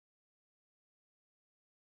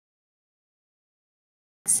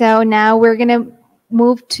So now we're going to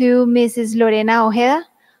move to Mrs. Lorena Ojeda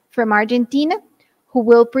from Argentina, who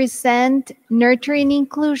will present nurturing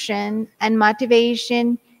inclusion and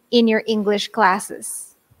motivation in your English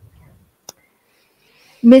classes.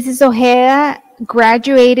 Mrs. Ojeda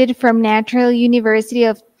graduated from Natural University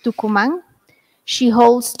of Tucumán. She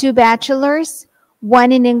holds 2 bachelors,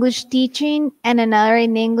 one in English teaching and another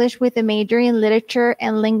in English with a major in literature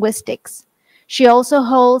and linguistics. She also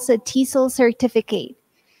holds a TESOL certificate.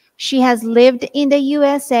 She has lived in the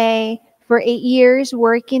USA for 8 years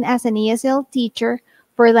working as an ESL teacher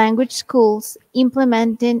for language schools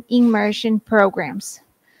implementing immersion programs.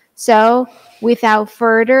 So, without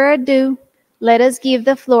further ado, let us give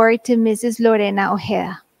the floor to Mrs. Lorena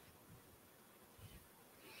Ojeda.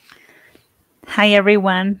 Hi,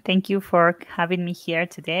 everyone. Thank you for having me here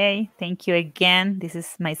today. Thank you again. This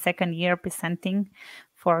is my second year presenting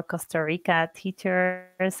for Costa Rica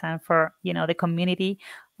teachers and for, the community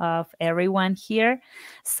of everyone here.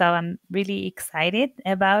 So I'm really excited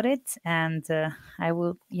about it. And I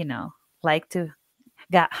would, like to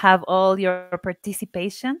have all your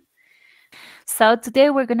participation. So today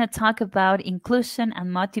we're going to talk about inclusion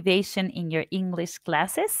and motivation in your English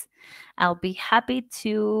classes. I'll be happy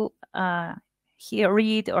to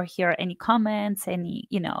read or hear any comments,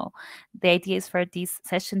 the idea is for this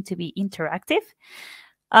session to be interactive.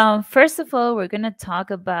 First of all, we're going to talk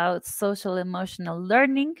about social emotional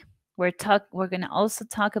learning. We're going to also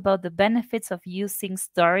talk about the benefits of using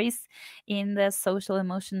stories in the social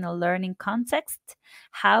emotional learning context,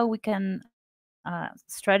 how we can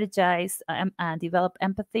strategize and develop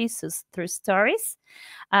empathy through stories,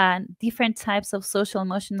 and different types of social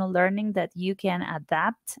emotional learning that you can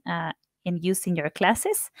adapt in using your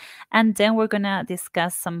classes. And then we're going to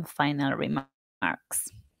discuss some final remarks.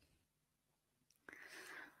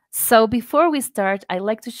 So before we start, I'd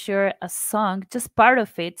like to share a song, just part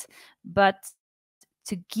of it, but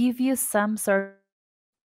to give you some sort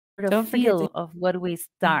of feel of what we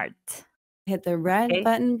start. Hit the red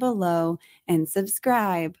button below and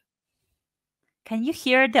subscribe. Can you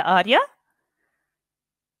hear the audio?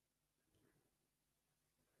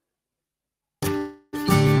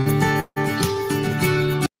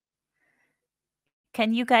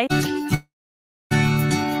 Can you guys?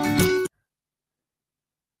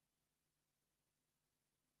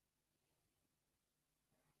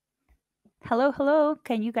 Hello, hello.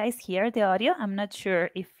 Can you guys hear the audio? I'm not sure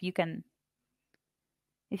if you can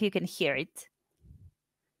hear it.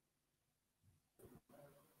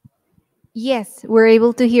 Yes, we're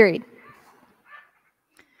able to hear it.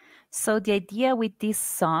 So the idea with this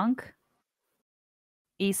song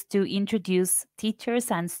is to introduce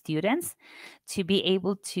teachers and students to be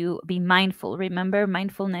able to be mindful. Remember,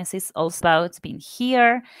 mindfulness is also about being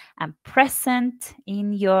here and present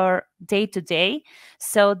in your day-to-day.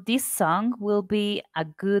 So this song will be a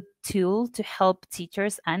good tool to help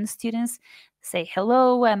teachers and students say,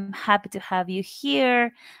 hello, I'm happy to have you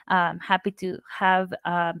here. I'm happy to have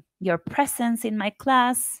your presence in my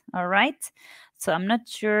class. All right. So I'm not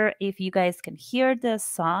sure if you guys can hear the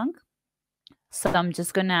song. So I'm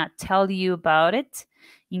just going to tell you about it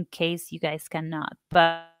in case you guys cannot.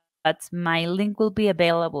 But my link will be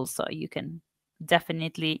available so you can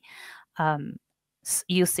definitely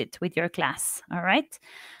use it with your class. All right.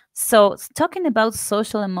 So talking about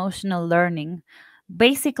social emotional learning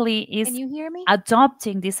basically is Can you hear me?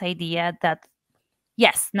 adopting this idea that,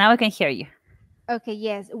 yes, now I can hear you. Okay,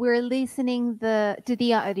 yes, we're listening to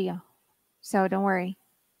the audio, so don't worry.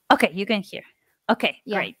 Okay, you can hear. Okay,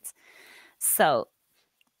 Yeah. great. So,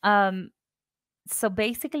 so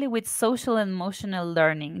basically with social and emotional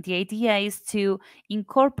learning, the idea is to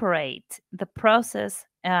incorporate the process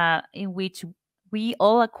in which we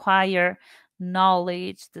all acquire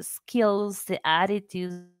knowledge, the skills, the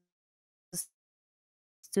attitudes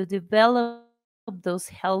to develop those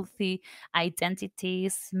healthy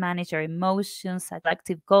identities, manage our emotions, achieve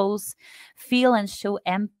collective goals, feel and show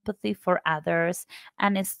empathy for others,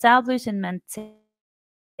 and establish and maintain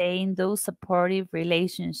those supportive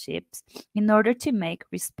relationships in order to make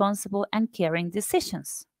responsible and caring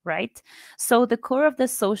decisions, right? So the core of the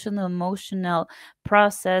social and emotional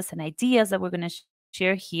process and ideas that we're going to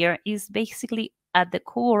share here is basically at the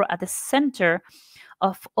core, at the center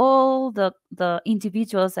of all the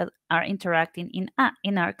individuals that are interacting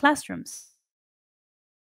in our classrooms,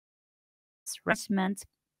 right? Management,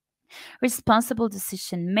 responsible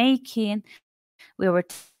decision making. We were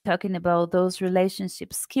talking about those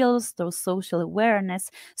relationship skills, those social awareness.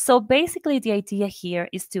 So basically, the idea here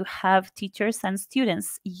is to have teachers and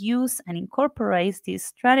students use and incorporate these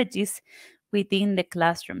strategies within the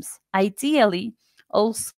classrooms. Ideally,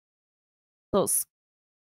 also schools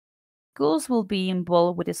schools will be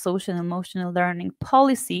involved with the social and emotional learning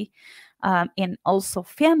policy, and also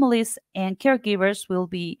families and caregivers will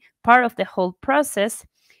be part of the whole process,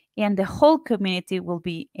 and the whole community will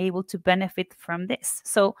be able to benefit from this.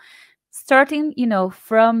 So starting,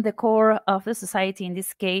 from the core of the society, in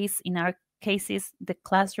this case, in our cases, the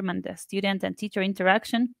classroom and the student and teacher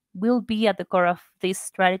interaction will be at the core of these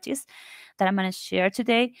strategies that I'm going to share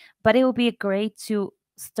today. But it will be great to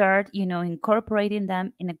start, incorporating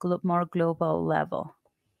them in a more global level.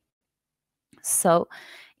 So,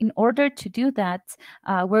 in order to do that,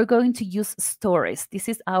 we're going to use stories. This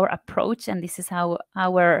is our approach, and this is our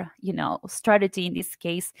strategy in this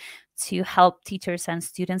case, to help teachers and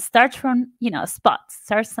students start from a spot,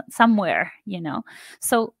 start somewhere.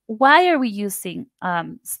 So why are we using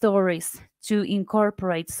stories to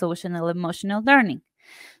incorporate social and emotional learning?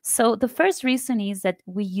 So the first reason is that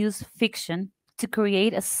we use fiction to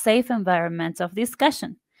create a safe environment of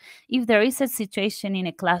discussion. If there is a situation in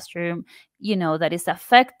a classroom, that is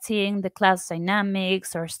affecting the class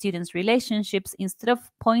dynamics or students' relationships, instead of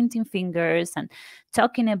pointing fingers and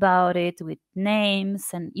talking about it with names,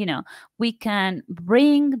 and we can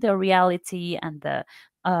bring the reality and the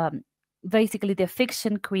basically the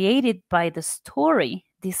fiction created by the story,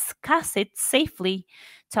 discuss it safely,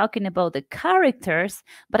 talking about the characters,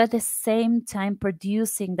 but at the same time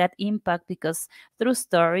producing that impact, because through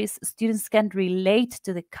stories, students can relate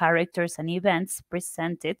to the characters and events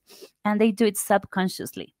presented, and they do it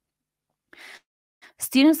subconsciously.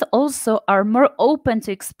 Students also are more open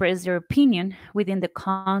to express their opinion within the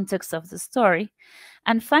context of the story.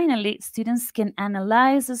 And finally, students can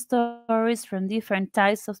analyze the stories from different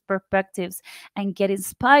types of perspectives and get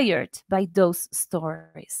inspired by those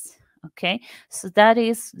stories. Okay, so that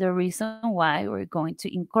is the reason why we're going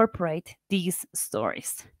to incorporate these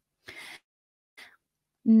stories.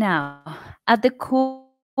 Now, at the core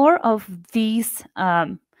of this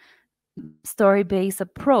story-based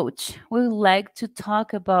approach, we would like to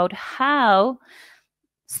talk about how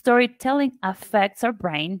storytelling affects our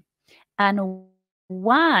brain and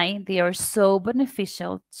why they are so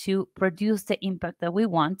beneficial to produce the impact that we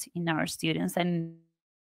want in our students and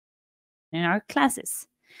in our classes.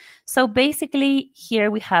 So basically, here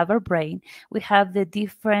we have our brain. We have the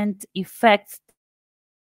different effects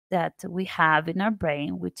that we have in our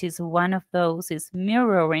brain, which is one of those is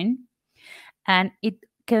mirroring, and it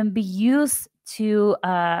can be used to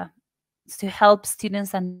help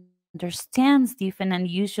students understand different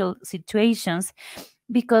unusual situations,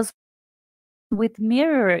 because with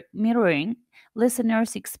mirroring,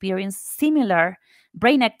 listeners experience similar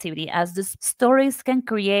brain activity as the stories can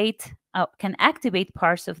activate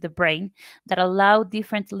parts of the brain that allow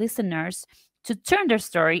different listeners to turn their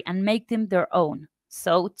story and make them their own.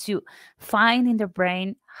 So to find in the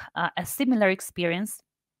brain a similar experience.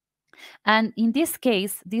 And in this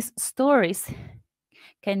case, these stories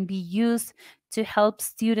can be used to help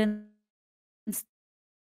students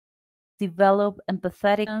develop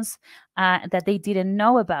empathetic connections that they didn't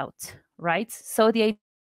know about, right? So the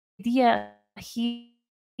idea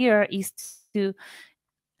here is to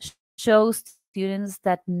show students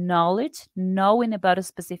that knowledge, knowing about a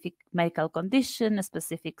specific medical condition, a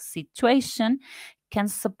specific situation, can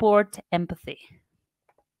support empathy.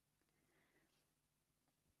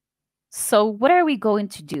 So, what are we going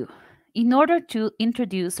to do? In order to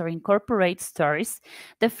introduce or incorporate stories,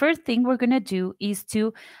 the first thing we're going to do is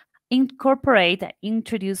to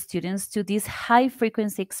introduce students to these high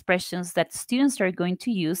frequency expressions that students are going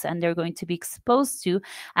to use and they're going to be exposed to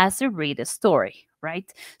as they read a story,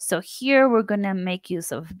 right? So here we're going to make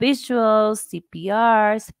use of visuals,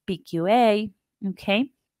 CPRs, PQA, okay?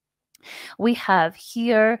 We have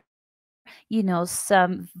here,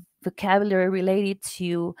 some vocabulary related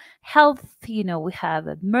to health. We have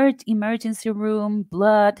emergency room,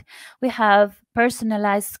 blood. We have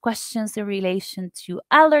personalized questions in relation to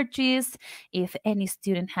allergies, if any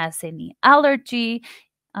student has any allergy.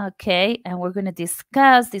 Okay, and we're going to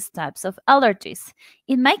discuss these types of allergies.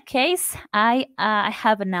 In my case, I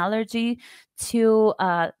have an allergy to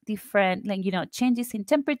different, changes in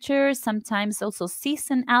temperature, sometimes also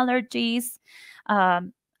season allergies.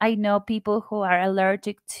 I know people who are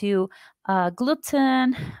allergic to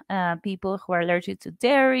gluten, people who are allergic to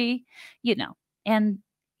dairy, and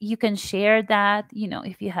you can share that,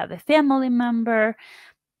 if you have a family member.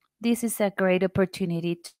 This is a great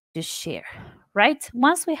opportunity to share, right?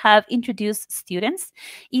 Once we have introduced students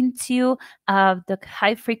into the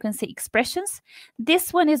high frequency expressions,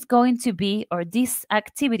 this one is going to be, or this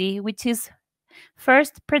activity, which is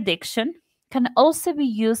first prediction, can also be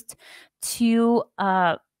used to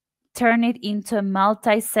turn it into a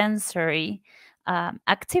multisensory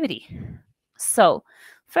activity. So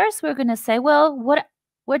first we're going to say, well,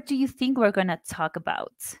 what do you think we're going to talk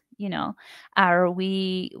about? Where are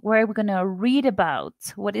we going to read about?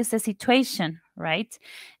 What is the situation, right?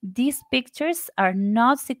 These pictures are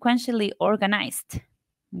not sequentially organized,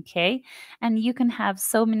 okay? And you can have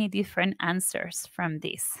so many different answers from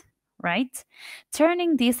this, right?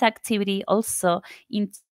 Turning this activity also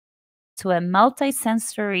into a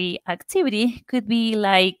multisensory activity could be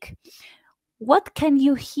like, what can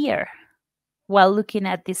you hear while looking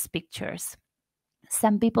at these pictures?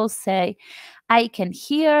 Some people say, I can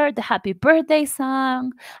hear the happy birthday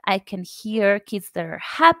song. I can hear kids that are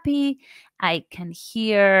happy. I can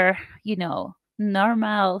hear,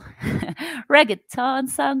 normal reggaeton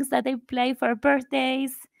songs that they play for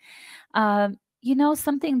birthdays.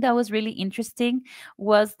 Something that was really interesting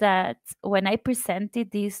was that when I presented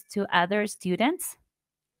this to other students,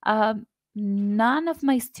 um, none of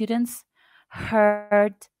my students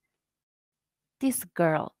heard this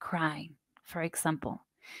girl crying, for example.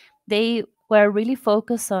 They were really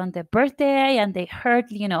focused on the birthday and they heard,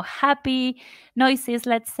 happy noises,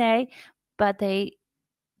 let's say, but they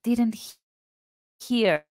didn't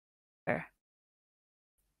hear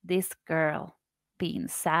this girl being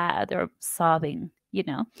sad or sobbing,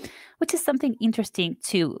 which is something interesting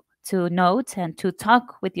to note and to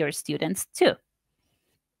talk with your students too.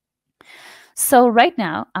 So right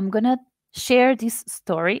now, I'm going to share this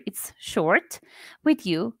story. It's short with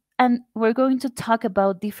you, and we're going to talk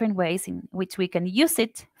about different ways in which we can use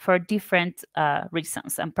it for different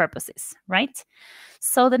reasons and purposes, right?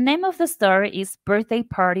 So the name of the story is Birthday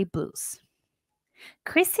Party Blues.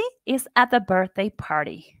 Chrissy is at the birthday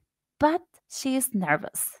party, but she is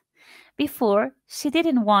nervous. Before, she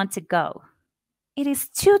didn't want to go. It is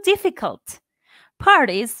too difficult.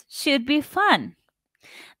 Parties should be fun.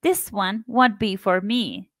 This one won't be for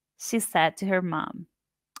me, she said to her mom.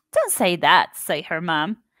 Don't say that, said her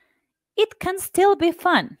mom. It can still be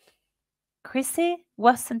fun. Chrissy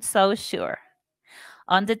wasn't so sure.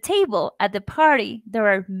 On the table at the party, there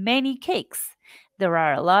are many cakes. There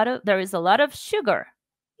is a lot of sugar.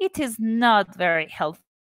 It is not very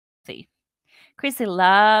healthy. Chrissy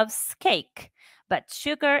loves cake, but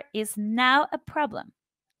sugar is now a problem.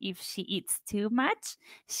 If she eats too much,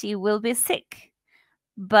 she will be sick.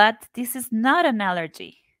 But this is not an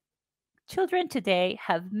allergy. Children today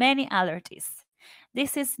have many allergies.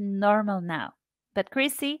 This is normal now. But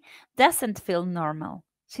Chrissy doesn't feel normal.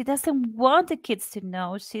 She doesn't want the kids to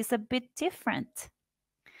know she's a bit different.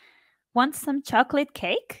 Want some chocolate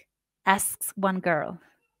cake? Asks one girl.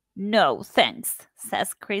 No, thanks,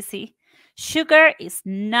 says Chrissy. Sugar is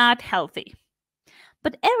not healthy.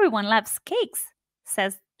 But everyone loves cakes,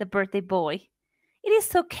 says the birthday boy. It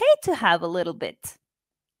is okay to have a little bit.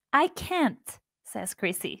 I can't, says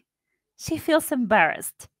Chrissy. She feels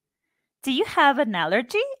embarrassed. Do you have an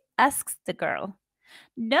allergy? Asks the girl.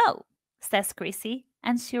 No, says Chrissy,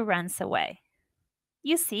 and she runs away.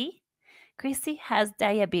 You see, Chrissy has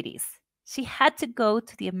diabetes. She had to go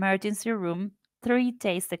to the emergency room 3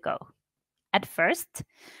 days ago. At first,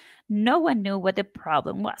 no one knew what the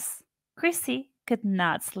problem was. Chrissy could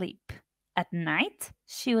not sleep. At night,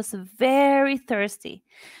 she was very thirsty.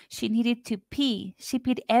 She needed to pee. She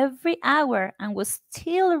peed every hour and was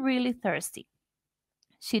still really thirsty.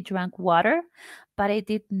 She drank water, but it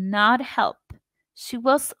did not help. She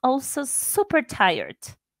was also super tired.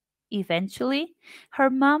 Eventually, her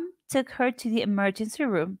mom took her to the emergency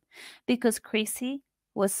room because Chrissy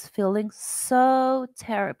was feeling so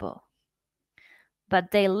terrible.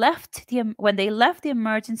 But when they left the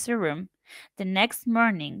emergency room, the next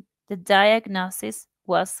morning, the diagnosis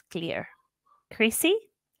was clear. Chrissy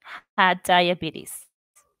had diabetes.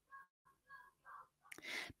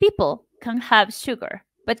 People can have sugar,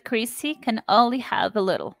 but Chrissy can only have a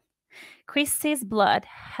little. Chrissy's blood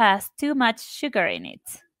has too much sugar in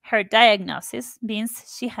it. Her diagnosis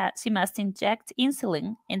means she must inject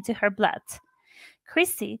insulin into her blood.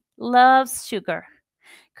 Chrissy loves sugar.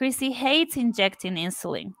 Chrissy hates injecting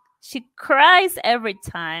insulin. She cries every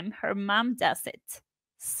time her mom does it.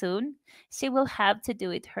 Soon, she will have to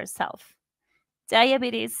do it herself.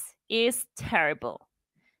 Diabetes is terrible.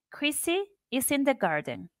 Chrissy is in the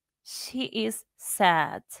garden. She is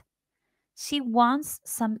sad. She wants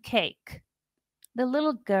some cake. The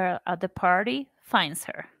little girl at the party finds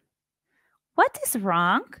her. What is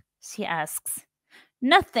wrong? She asks.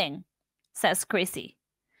 Nothing, says Chrissy.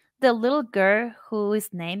 The little girl, who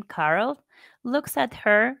is named Carol, looks at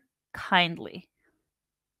her kindly.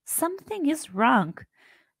 Something is wrong.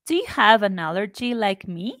 Do you have an allergy like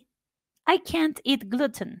me? I can't eat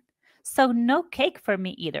gluten, so no cake for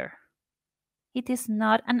me either. It is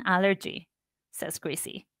not an allergy. says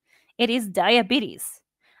Chrissy. It is diabetes.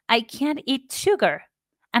 I can't eat sugar,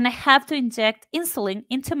 and I have to inject insulin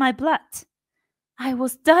into my blood. I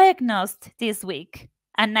was diagnosed this week,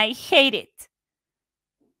 and I hate it.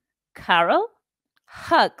 Carol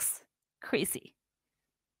hugs Chrissy.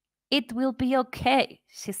 It will be okay,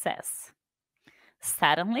 she says.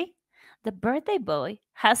 Suddenly, the birthday boy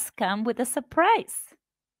has come with a surprise.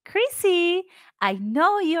 Chrissy, I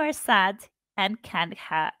know you are sad and can't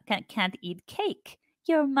eat cake.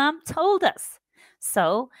 Your mom told us.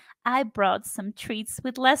 So I brought some treats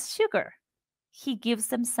with less sugar. He gives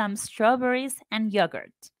them some strawberries and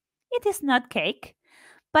yogurt. It is not cake,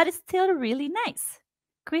 but it's still really nice.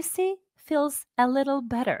 Chrissy feels a little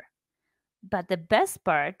better. But the best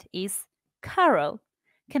part is Carol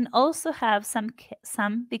can also have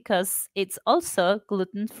some because it's also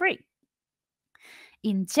gluten free.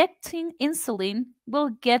 Injecting insulin will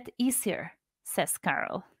get easier, says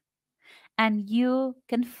Carol. And you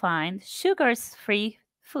can find sugars free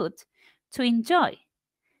food to enjoy.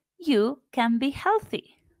 You can be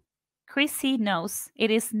healthy. Chrissy knows it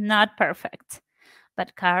is not perfect,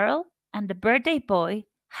 but Carol and the birthday boy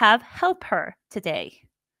have helped her today.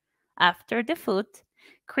 After the food,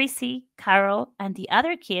 Chrissy, Carol, and the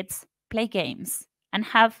other kids play games and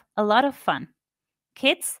have a lot of fun.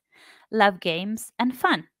 Kids love games and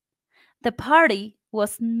fun. The party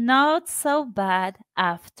was not so bad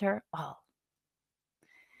after all.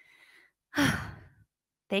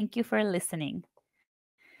 Thank you for listening.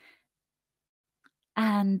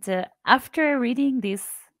 And after reading this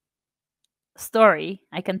story,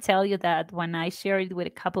 I can tell you that when I shared it with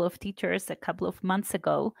a couple of teachers a couple of months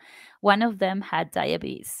ago, one of them had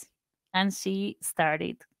diabetes and she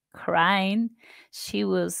started crying. She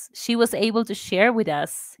was able to share with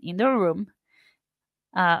us in the room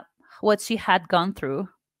uh, what she had gone through,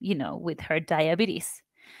 with her diabetes.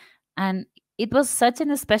 And it was such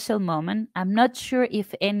an special moment. I'm not sure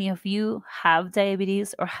if any of you have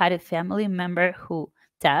diabetes or had a family member who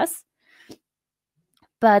does,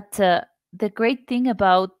 but the great thing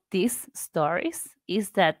about these stories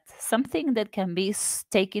is that something that can be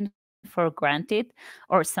taken for granted,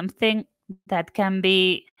 or something that can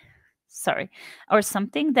be, sorry, or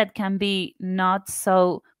something that can be not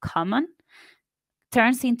so common,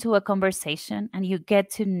 turns into a conversation and you get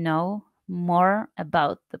to know more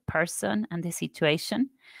about the person and the situation.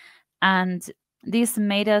 And this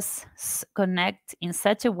made us connect in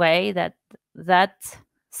such a way that that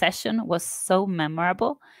session was so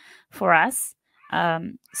memorable for us.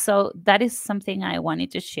 So that is something I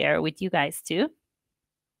wanted to share with you guys too.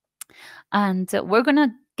 And we're going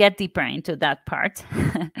to get deeper into that part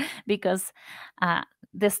because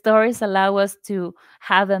the stories allow us to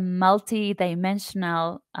have a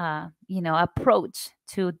multi-dimensional approach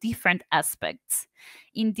to different aspects.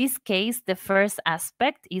 In this case, the first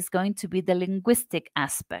aspect is going to be the linguistic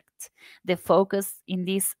aspect. The focus in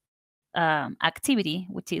this activity,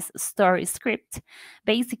 which is story script,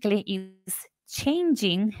 basically is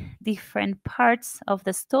changing different parts of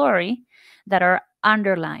the story that are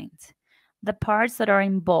underlined. The parts that are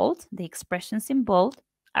in bold, the expressions in bold,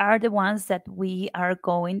 are the ones that we are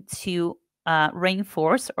going to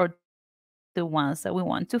reinforce, or the ones that we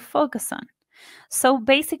want to focus on. So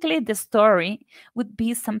basically, the story would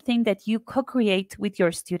be something that you co create with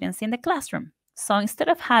your students in the classroom. So instead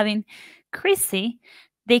of having Chrissy,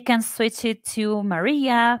 they can switch it to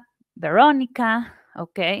Maria, Veronica,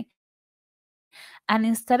 okay? And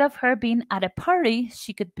instead of her being at a party,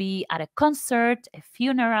 she could be at a concert, a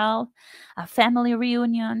funeral, a family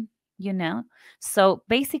reunion, So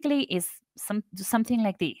basically, it's something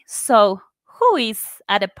like this. So who is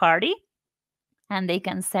at a party? And they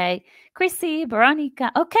can say, Chrissy,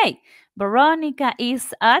 Veronica. Okay, Veronica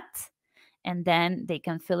is at, and then they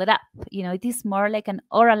can fill it up. It is more like an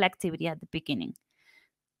oral activity at the beginning.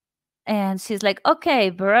 And she's like, okay,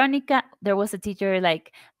 Veronica, there was a teacher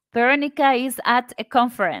like, Veronica is at a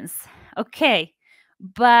conference. Okay,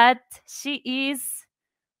 but she is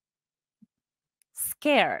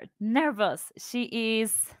scared, nervous, she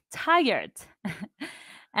is tired.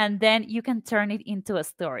 And then you can turn it into a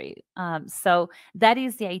story. So that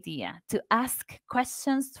is the idea, to ask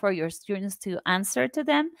questions for your students to answer to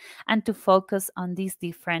them and to focus on these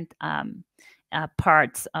different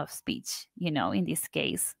parts of speech, in this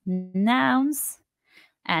case, nouns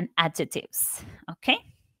and adjectives. Okay.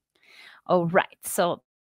 All right. So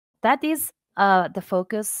that is the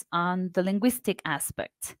focus on the linguistic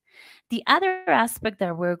aspect. The other aspect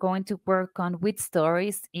that we're going to work on with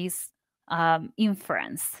stories is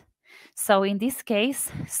inference. So in this case,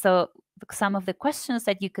 some of the questions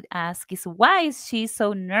that you could ask is, why is she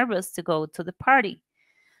so nervous to go to the party?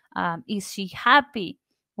 Is she happy?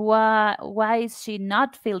 Why is she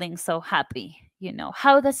not feeling so happy?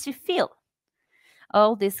 How does she feel?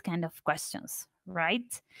 All these kind of questions,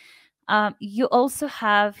 right? You also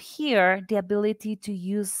have here the ability to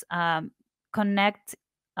use connect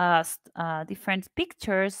different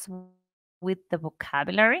pictures with the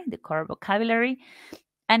vocabulary, the core vocabulary.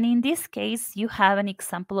 And in this case, you have an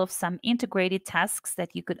example of some integrated tasks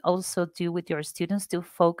that you could also do with your students to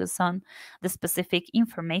focus on the specific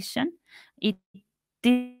information.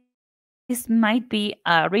 This might be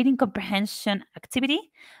a reading comprehension activity,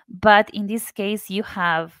 but in this case, you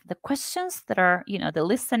have the questions that are, the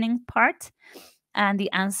listening part, and the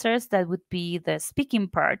answers that would be the speaking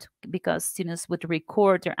part, because students would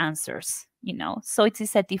record their answers. So it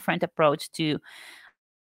is a different approach to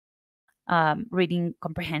reading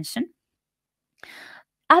comprehension.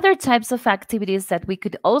 Other types of activities that we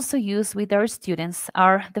could also use with our students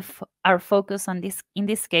are our focus on this, in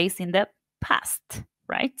this case, in the past,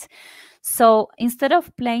 right? So instead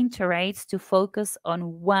of playing charades to focus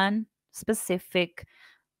on one specific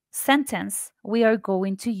sentence, we are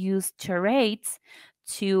going to use charades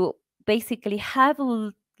to basically have,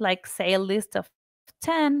 like, say, a list of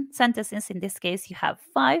 10 sentences. In this case, you have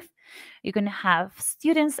 5. You're going to have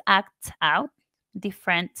students act out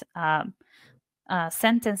different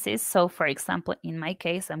sentences. So, for example, in my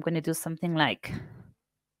case, I'm going to do something like,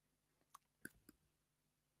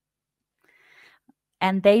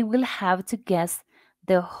 and they will have to guess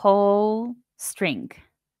the whole string.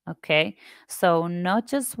 Okay, so not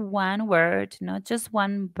just one word, not just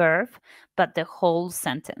one verb, but the whole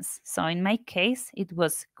sentence. So in my case, it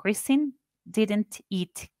was Christine didn't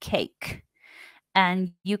eat cake.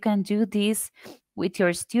 And you can do this with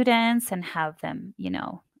your students and have them,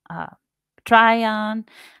 try on,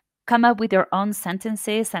 come up with your own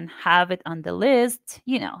sentences and have it on the list.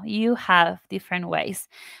 You have different ways.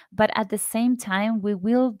 But at the same time, we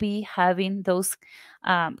will be having those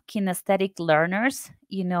kinesthetic learners,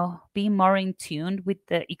 be more in tune with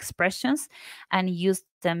the expressions and use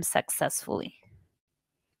them successfully.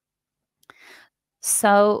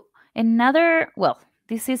 So,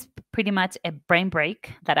 this is pretty much a brain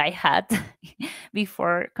break that I had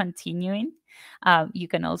before continuing. You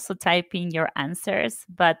can also type in your answers,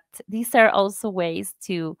 but these are also ways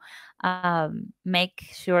to make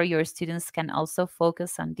sure your students can also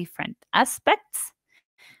focus on different aspects.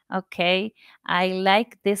 Okay, I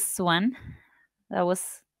like this one. That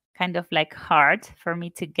was kind of like hard for me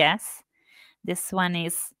to guess. This one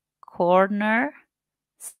is corner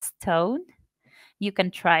stone. You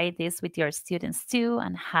can try this with your students too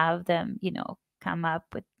and have them, come up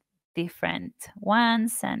with different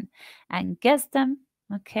ones and guess them.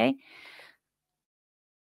 Okay.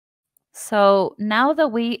 So now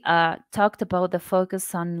that we talked about the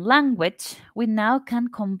focus on language, we now can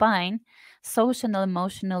combine social and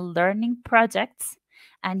emotional learning projects,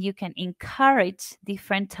 and you can encourage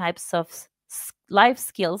different types of life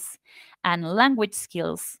skills and language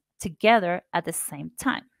skills together at the same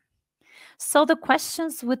time. So the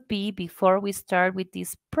questions would be, before we start with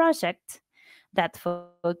this project that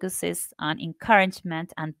focuses on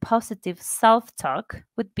encouragement and positive self-talk,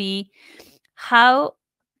 would be how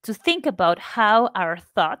to think about how our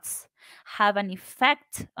thoughts have an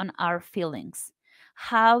effect on our feelings,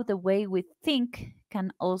 how the way we think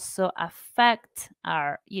can also affect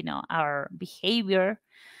our behavior,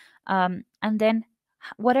 and then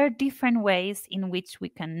what are different ways in which we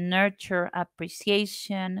can nurture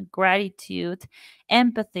appreciation, gratitude,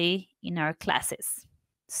 empathy in our classes.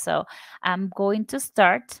 So I'm going to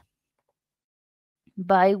start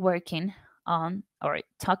by working on, or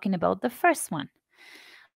talking about, the first one.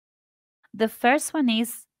 The first one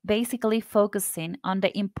is basically focusing on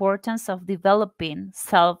the importance of developing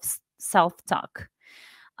self-talk.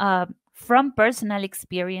 From personal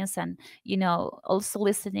experience, and also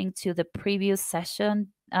listening to the previous session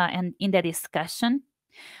and in the discussion,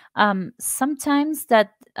 sometimes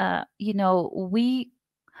that we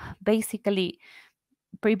basically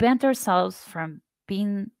prevent ourselves from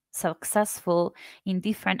being successful in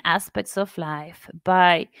different aspects of life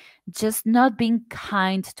by just not being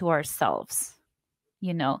kind to ourselves.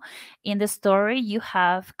 In the story, you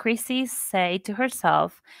have Chrissy say to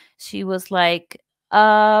herself, she was like,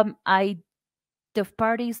 I the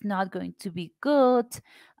party is not going to be good.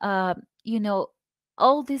 uh, you know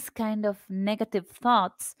all these kind of negative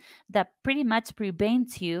thoughts that pretty much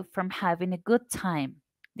prevent you from having a good time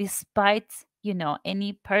despite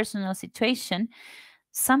any personal situation.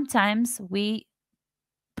 Sometimes we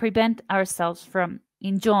prevent ourselves from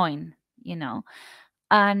enjoying,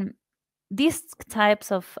 and these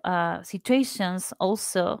types of situations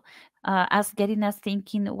also us getting us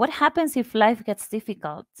thinking, what happens if life gets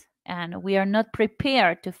difficult and we are not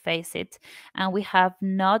prepared to face it, and we have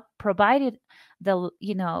not provided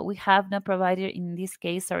we have not provided, in this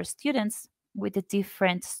case, our students with the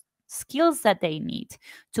different skills that they need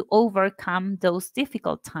to overcome those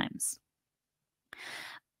difficult times.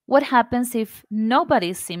 What happens if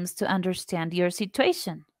nobody seems to understand your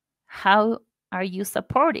situation? How are you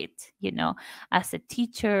supported, as a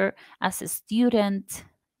teacher, as a student?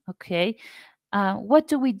 Okay. What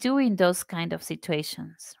do we do in those kind of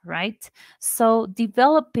situations, right? So,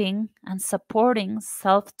 developing and supporting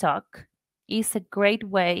self talk is a great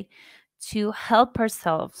way to help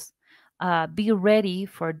ourselves be ready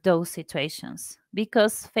for those situations,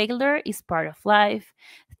 because failure is part of life.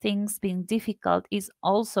 Things being difficult is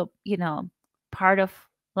also, part of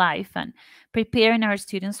life, and preparing our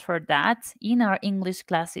students for that in our English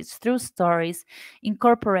classes through stories,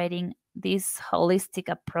 incorporating this holistic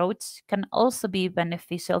approach, can also be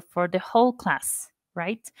beneficial for the whole class,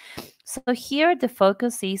 right? So here the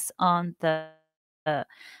focus is on the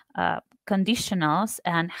conditionals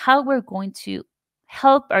and how we're going to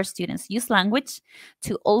help our students use language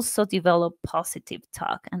to also develop positive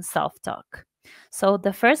talk and self-talk. So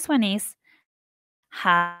the first one is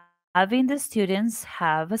having the students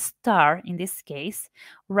have a star, in this case,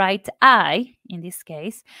 right eye, in this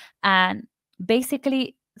case, and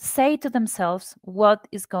basically say to themselves what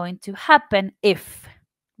is going to happen if,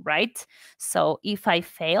 right? So if I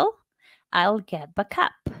fail, I'll get back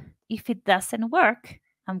up. If it doesn't work,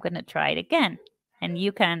 I'm going to try it again. And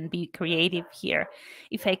you can be creative here.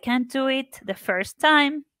 If I can't do it the first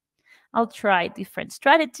time, I'll try a different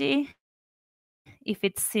strategy. If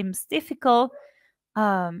it seems difficult,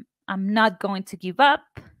 I'm not going to give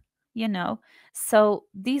up, you know. So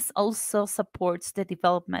this also supports the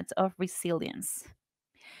development of resilience.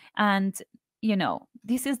 And,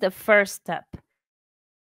 this is the first step.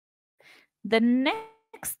 The next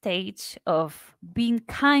stage of being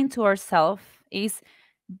kind to ourselves is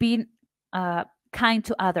being kind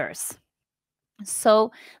to others.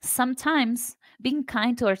 So sometimes being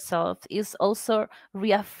kind to ourselves is also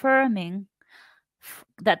reaffirming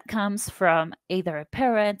that comes from either a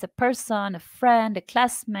parent, a person, a friend, a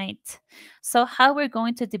classmate. So, how we're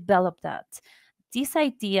going to develop that? This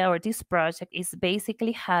idea or this project is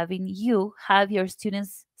basically having you have your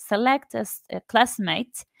students select a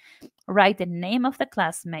classmate, write the name of the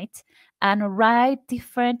classmate, and write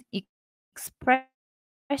different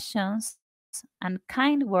expressions and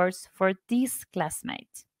kind words for this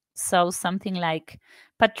classmate. So, something like,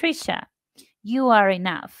 Patricia, you are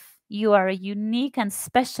enough. You are a unique and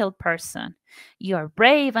special person. You are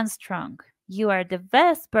brave and strong. You are the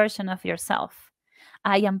best version of yourself.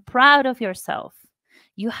 I am proud of yourself.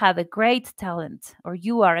 You have a great talent, or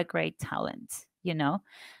you are a great talent,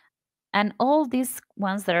 And all these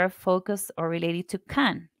ones that are focused or related to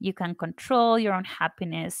can. You can control your own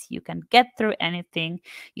happiness. You can get through anything.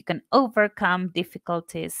 You can overcome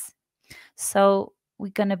difficulties. So we're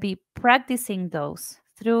going to be practicing those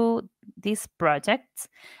through these projects.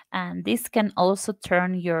 And this can also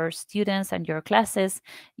turn your students and your classes,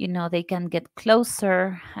 they can get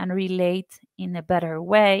closer and relate in a better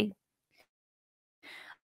way.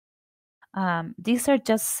 These are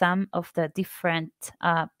just some of the different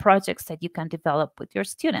projects that you can develop with your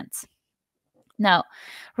students. Now,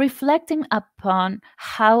 reflecting upon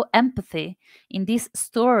how empathy in this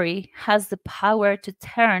story has the power to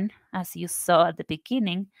turn, as you saw at the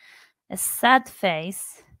beginning, a sad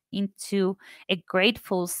face into a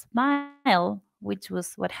grateful smile, which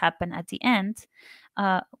was what happened at the end,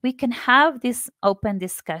 we can have this open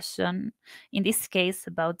discussion, in this case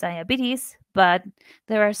about diabetes, but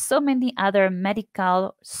there are so many other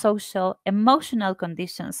medical, social, emotional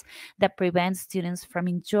conditions that prevent students from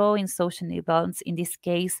enjoying social events, in this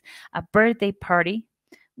case, a birthday party.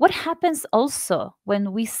 What happens also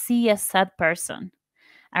when we see a sad person?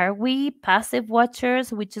 Are we passive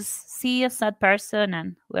watchers? We just see a sad person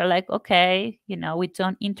and we're like, okay, we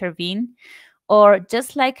don't intervene. Or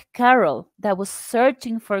just like Carol, that was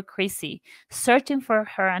searching for Chrissy, searching for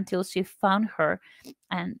her until she found her,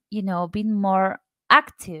 and, being more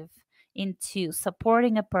active into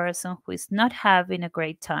supporting a person who is not having a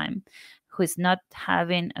great time, who is not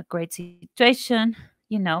having a great situation,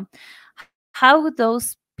 how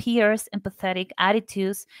those peers empathetic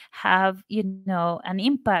attitudes have an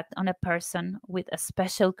impact on a person with a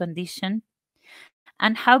special condition,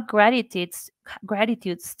 and how gratitude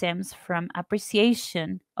stems from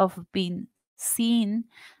appreciation of being seen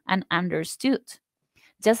and understood.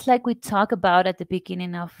 Just like we talked about at the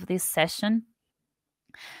beginning of this session,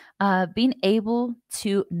 being able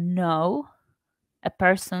to know a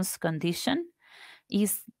person's condition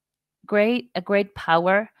is a great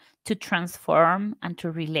power to transform and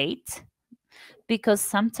to relate, because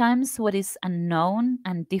sometimes what is unknown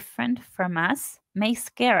and different from us may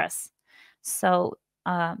scare us. So,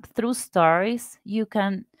 through stories, you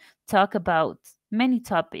can talk about many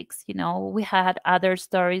topics. We had other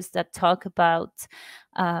stories that talk about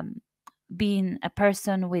um, being a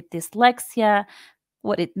person with dyslexia,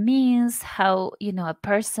 what it means, how a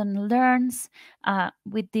person learns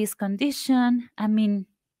with this condition. I mean,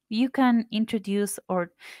 you can introduce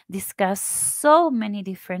or discuss so many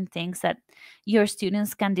different things that your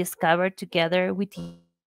students can discover together with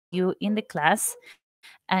you in the class,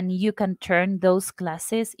 and you can turn those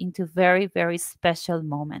classes into very, very special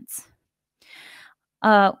moments.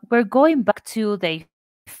 We're going back to the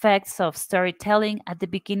effects of storytelling. At the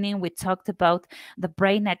beginning, we talked about the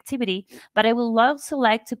brain activity, but I would also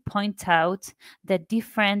like to point out the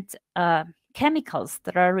different chemicals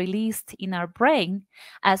that are released in our brain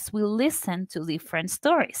as we listen to different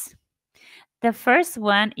stories. The first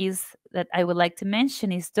one is that I would like to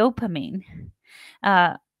mention is dopamine.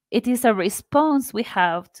 Uh, it is a response we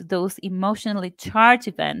have to those emotionally charged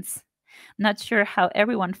events. Not sure how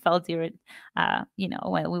everyone felt during,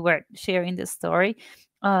 when we were sharing the story,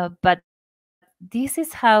 but this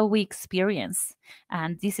is how we experience,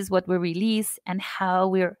 and this is what we release, and how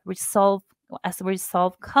we resolve. As we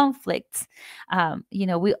resolve conflicts,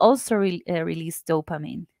 we also release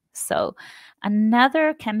dopamine. So,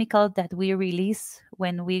 another chemical that we release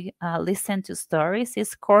when we listen to stories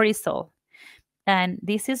is cortisol, and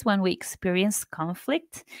this is when we experience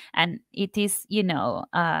conflict, and it is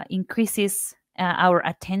increases our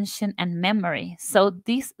attention and memory. So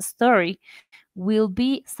this story will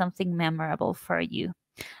be something memorable for you.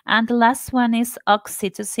 And the last one is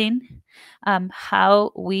oxytocin,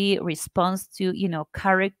 how we respond to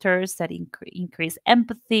characters that increase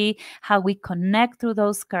empathy, how we connect through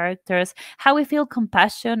those characters, how we feel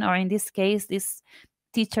compassion, or in this case, this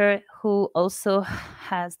teacher who also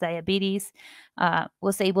has diabetes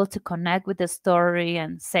was able to connect with the story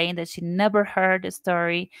and saying that she never heard a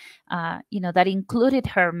story that included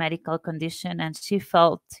her medical condition, and she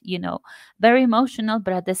felt very emotional,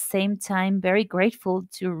 but at the same time very grateful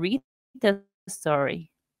to read the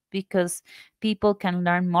story, because people can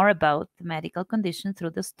learn more about the medical condition through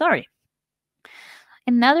the story.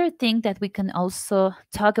 Another thing that we can also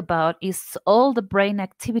talk about is all the brain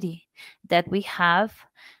activity that we have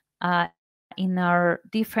in our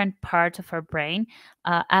different parts of our brain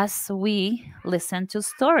as we listen to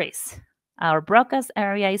stories. Our Broca's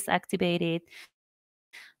area is activated,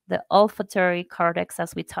 the olfactory cortex,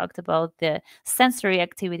 as we talked about, the sensory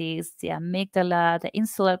activities, the amygdala, the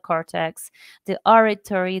insular cortex, the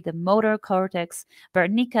auditory, the motor cortex,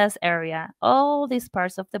 Wernicke's area. All these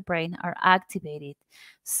parts of the brain are activated.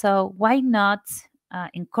 So why not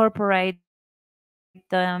incorporate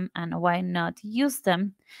them, and why not use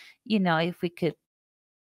them? If we could,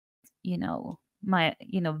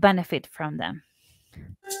 benefit from them.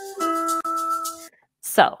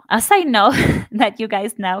 So, as I know that you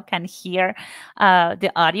guys now can hear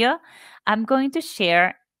the audio, I'm going to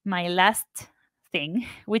share my last thing,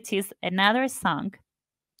 which is another song,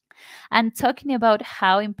 and talking about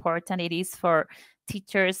how important it is for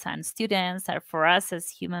teachers and students, or for us as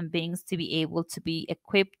human beings, to be able to be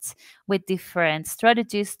equipped with different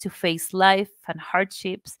strategies to face life and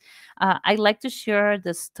hardships. I'd like to share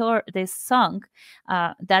this song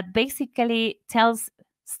that basically tells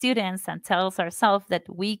students and tells ourselves that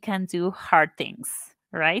we can do hard things,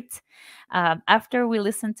 right? After we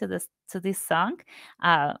listen to this song,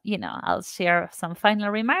 I'll share some final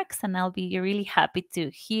remarks, and I'll be really happy to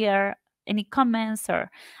hear any comments or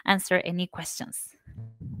answer any questions.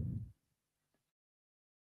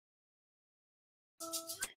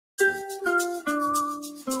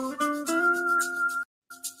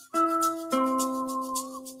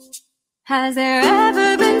 Has there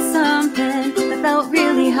ever been something that felt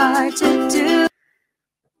really hard to do?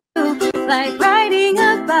 Like riding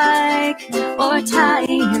a bike or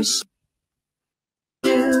tying your shoe.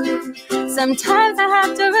 Sometimes I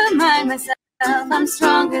have to remind myself I'm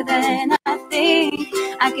stronger than I think.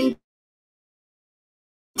 I can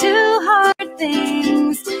do hard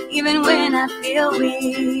things even when I feel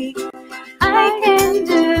weak. I can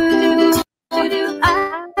do, I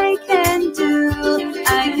can do,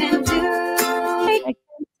 I can do, I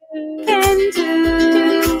can do,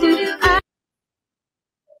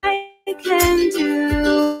 I can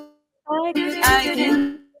do, I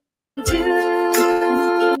can do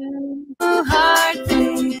hard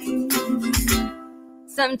things.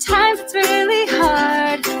 Sometimes it's really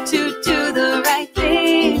hard to do the right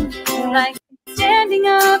thing, like stand standing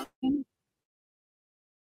up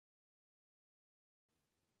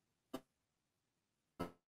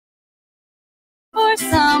for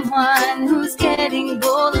someone who's getting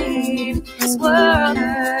bullied. This world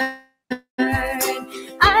hurt.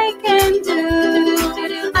 I can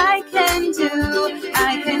do, I can do,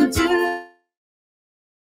 I can do.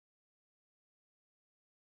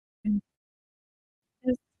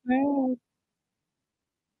 This world.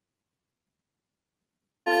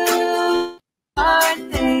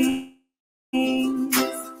 Hard things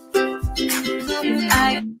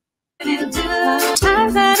I can do.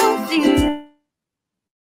 Times I don't feel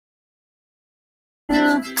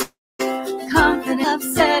confident,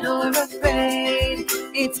 upset, or afraid.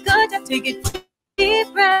 It's good to take a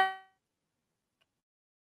deep breath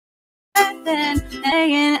and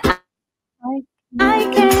saying,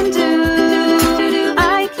 I can do,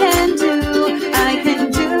 I can do, I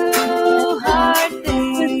can do hard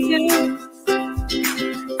things.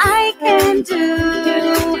 I can do,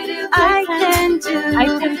 I can do, I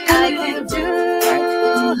can do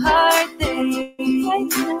hard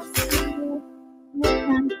things.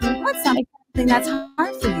 What's something that's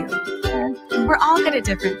hard for you? We're all good at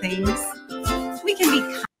different things. We can be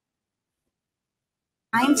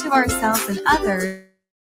kind to ourselves and others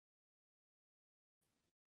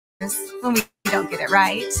when we don't get it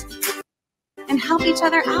right, and help each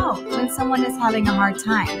other out when someone is having a hard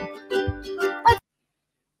time. Let's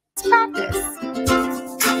practice.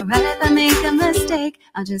 Right, if I make a mistake,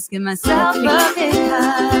 I'll just give myself a big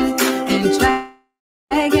hug and try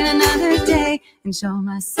again another day and show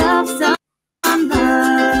myself some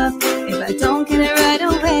love. If I don't get it right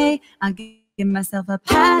away, I'll give myself a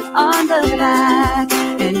pat on the back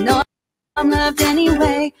and know I'm loved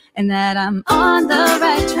anyway and that I'm on the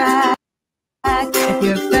right track. If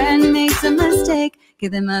your friend makes a mistake,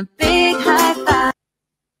 give them a big high five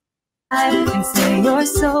and say you're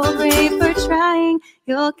so brave for trying,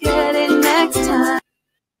 you'll get it next time.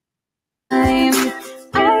 I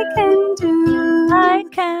can do, I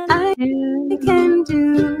can I do, can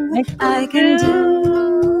do, I can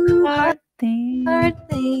do hard things. hard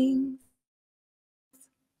things.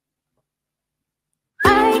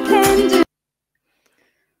 I can do,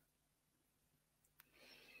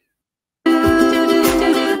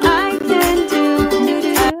 I can do,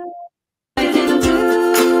 I can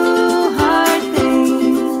do hard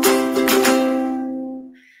things.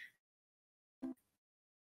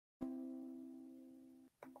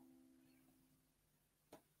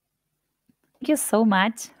 Thank you so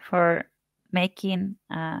much for making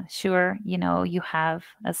sure you have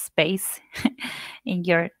a space in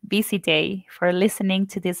your busy day for listening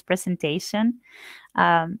to this presentation.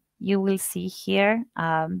 You will see here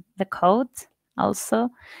the code also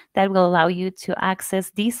that will allow you to access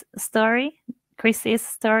this story, Chris's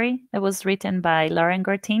story, that was written by Lauren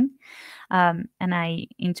Gortin. And I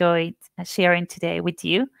enjoyed sharing today with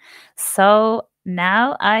you. So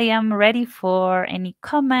now I am ready for any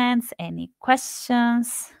comments, any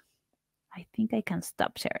questions. I think I can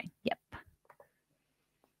stop sharing. Yep.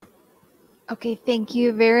 Okay, thank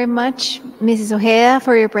you very much, Mrs. Ojeda,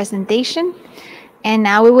 for your presentation. And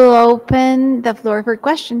now we will open the floor for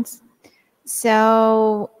questions.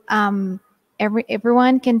 So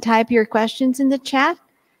everyone can type your questions in the chat,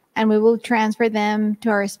 and we will transfer them to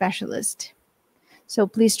our specialist. So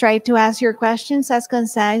please try to ask your questions as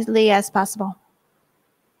concisely as possible.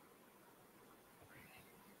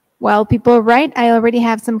 While people write, I already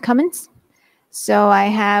have some comments. So I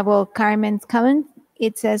have, Carmen's comment.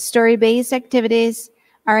 It says story-based activities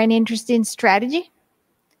are an interesting strategy.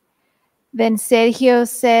 Then Sergio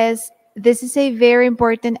says, this is a very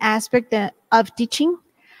important aspect of teaching.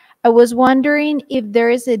 I was wondering if there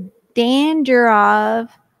is a danger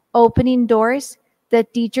of opening doors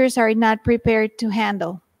that teachers are not prepared to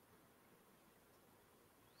handle.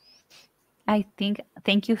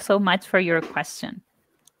 Thank you so much for your question.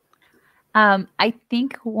 I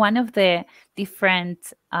think one of the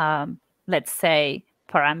different, let's say,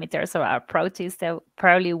 parameters or approaches that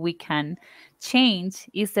probably we can change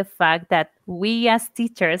is the fact that we as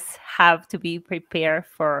teachers have to be prepared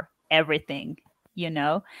for everything.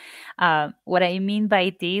 What I mean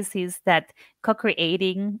by this is that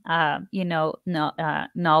co-creating,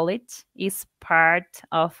 knowledge is part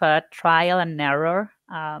of a trial and error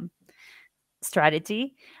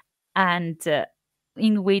strategy, and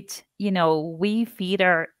in which we feed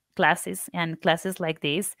our classes and classes like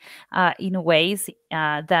this in ways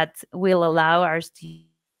that will allow our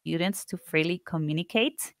students to freely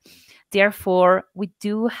communicate. Therefore, we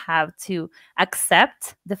do have to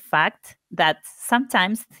accept the fact that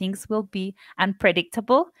sometimes things will be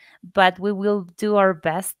unpredictable, but we will do our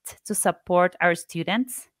best to support our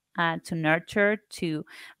students, to nurture, to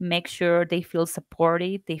make sure they feel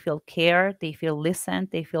supported, they feel cared, they feel listened,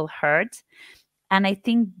 they feel heard. And I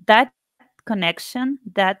think that connection,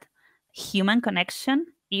 that human connection,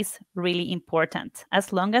 is really important.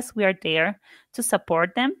 As long as we are there to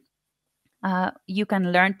support them, you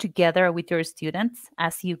can learn together with your students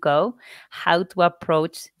as you go how to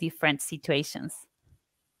approach different situations.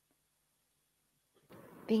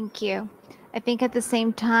 Thank you. I think at the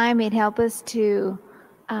same time, it helps us to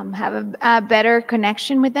have a better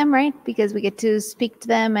connection with them, right? Because we get to speak to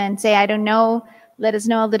them and say, I don't know, let us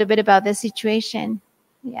know a little bit about the situation.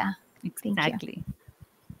 Yeah, thank you. Exactly.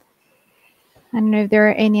 I don't know if there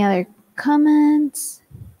are any other comments.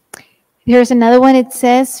 Here's another one. It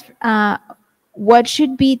says, what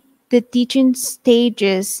should be the teaching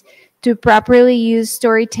stages to properly use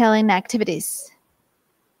storytelling activities?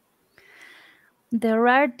 There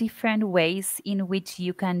are different ways in which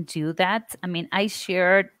you can do that. I mean, I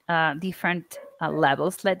shared different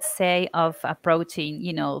levels, let's say, of approaching,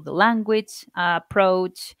 the language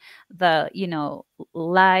approach, the,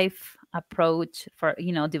 life approach for,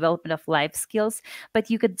 development of life skills. But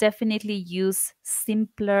you could definitely use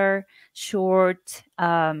simpler, short,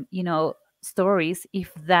 stories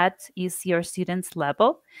if that is your student's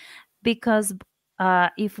level. Because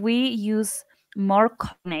if we use more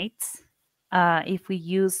cognates, if we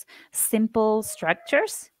use simple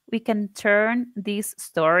structures, we can turn this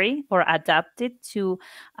story or adapt it to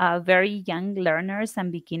very young learners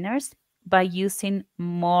and beginners by using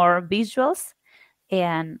more visuals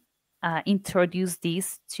and introduce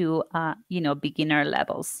these to beginner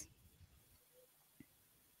levels.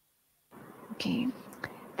 Okay.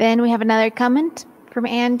 Then we have another comment from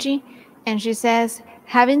Angie, and she says,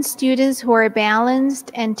 having students who are balanced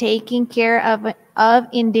and taken care of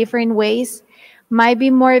in different ways might be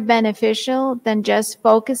more beneficial than just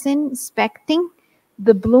expecting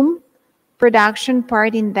the bloom production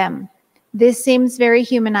part in them. This seems very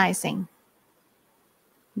humanizing.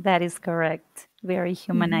 That is correct. Very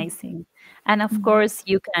humanizing. And of course,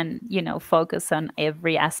 you can, focus on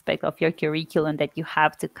every aspect of your curriculum that you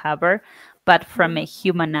have to cover, but from a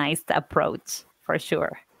humanized approach, for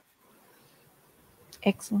sure.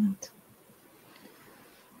 Excellent.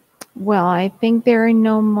 Well, I think there are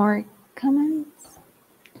no more comments.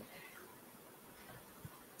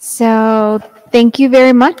 So thank you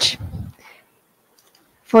very much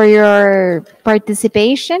for your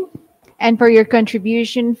participation and for your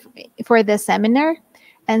contribution for the seminar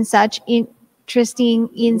and such interesting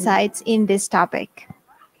insights in this topic.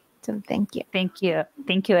 So thank you. Thank you.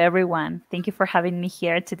 Thank you, everyone. Thank you for having me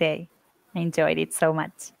here today. I enjoyed it so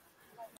much.